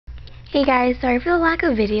Hey guys, sorry for the lack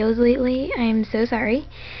of videos lately. I'm so sorry.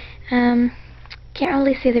 Can't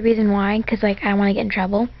really say the reason why, because like I don't want to get in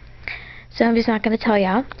trouble. So I'm just not gonna tell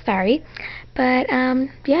y'all. Sorry. But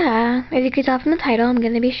yeah, as you can tell from the title, I'm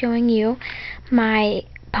gonna be showing you my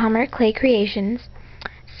polymer clay creations.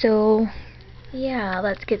 So yeah,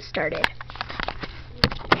 let's get started.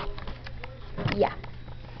 Yeah.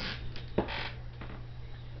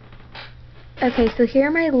 Okay, so here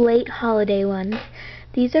are my late holiday ones.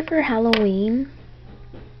 These are for Halloween.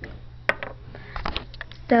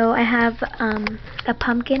 So I have a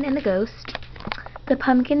pumpkin and a ghost. The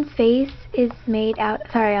pumpkin's face is made out,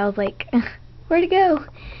 sorry, I was like, where'd it go?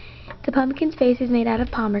 The pumpkin's face is made out of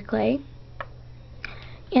polymer clay.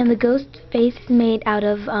 And the ghost face is made out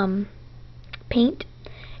of paint.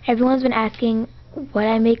 Everyone's been asking what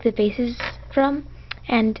I make the faces from,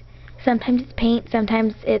 and sometimes it's paint,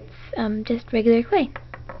 sometimes it's just regular clay.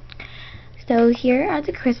 So here are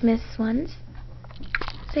the Christmas ones.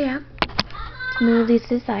 So yeah, let's move these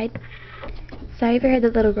to the side. Sorry if you heard the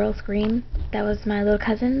little girl scream. That was my little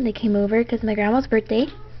cousin. They came over because my grandma's birthday.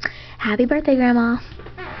 Happy birthday, Grandma!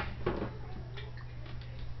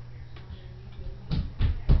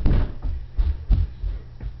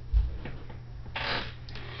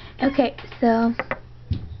 Okay, so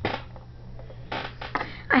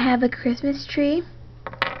I have a Christmas tree,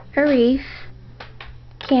 a wreath,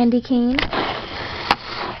 candy cane,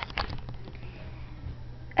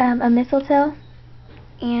 a mistletoe,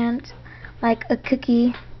 and like a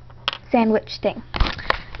cookie sandwich thing.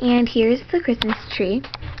 And here's the Christmas tree,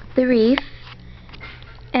 the wreath,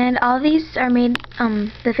 and all these are made,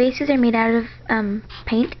 the faces are made out of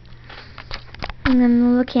paint. And then the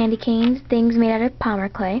little candy canes, things made out of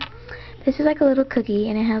polymer clay. This is like a little cookie,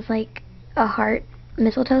 and it has like a heart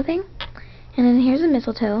mistletoe thing. And then here's a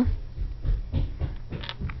mistletoe.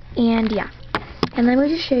 And yeah. And then we'll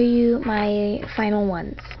just show you my final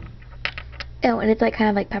ones. Oh, and it's like kind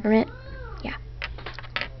of like peppermint. Yeah.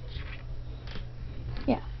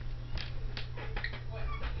 Yeah.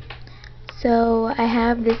 So I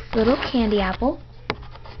have this little candy apple.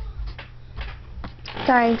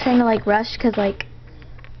 Sorry, I'm trying to like rush because like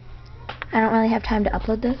I don't really have time to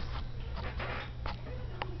upload this.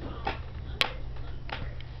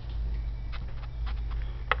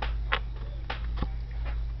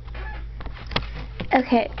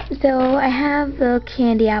 Okay, so I have the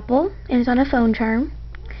candy apple, and it's on a phone charm.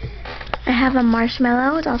 I have a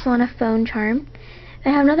marshmallow, it's also on a phone charm. I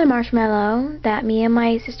have another marshmallow that me and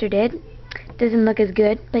my sister did. Doesn't look as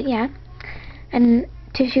good, but yeah. And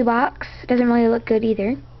tissue box, doesn't really look good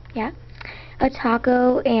either. Yeah. A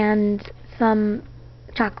taco and some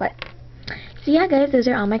chocolate. So yeah guys, those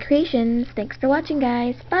are all my creations. Thanks for watching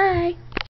guys. Bye!